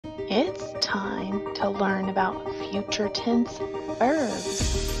It's time to learn about future tense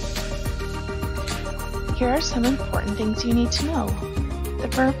verbs. Here are some important things you need to know. The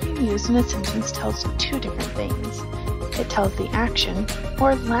verb you use in a sentence tells two different things. It tells the action,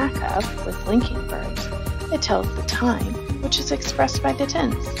 or lack of, with linking verbs. It tells the time, which is expressed by the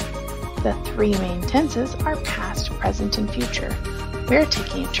tense. The three main tenses are past, present, and future. We're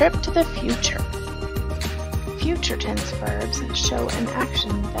taking a trip to the future. Future tense verbs show an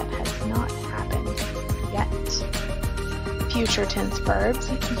action that has not happened yet. Future tense verbs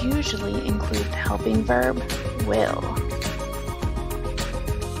usually include the helping verb will.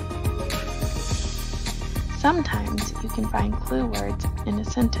 Sometimes you can find clue words in a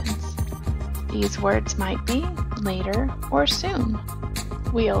sentence. These words might be later or soon.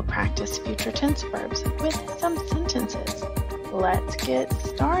 We'll practice future tense verbs with some sentences. Let's get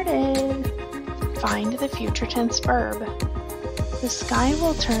started. Find the future tense verb. The sky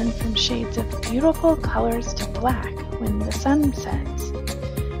will turn from shades of beautiful colors to black when the sun sets.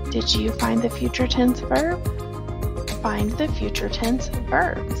 Did you find the future tense verb? Find the future tense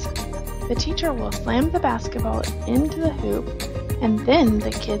verbs. The teacher will slam the basketball into the hoop, and then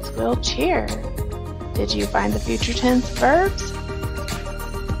the kids will cheer. Did you find the future tense verbs?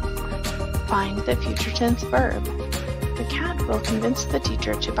 Find the future tense verb. The cat will convince the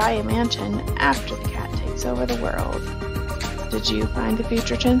teacher to buy a mansion after the cat takes over the world. Did you find the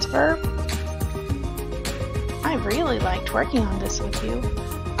future tense verb? I really liked working on this with you.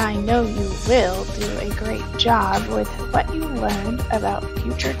 I know you will do a great job with what you learned about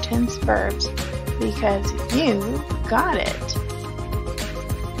future tense verbs because you got it.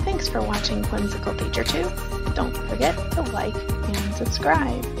 Thanks for watching Whimsical Teacher 2. Don't forget to like and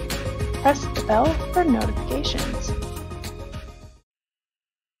subscribe. Press the bell for notifications.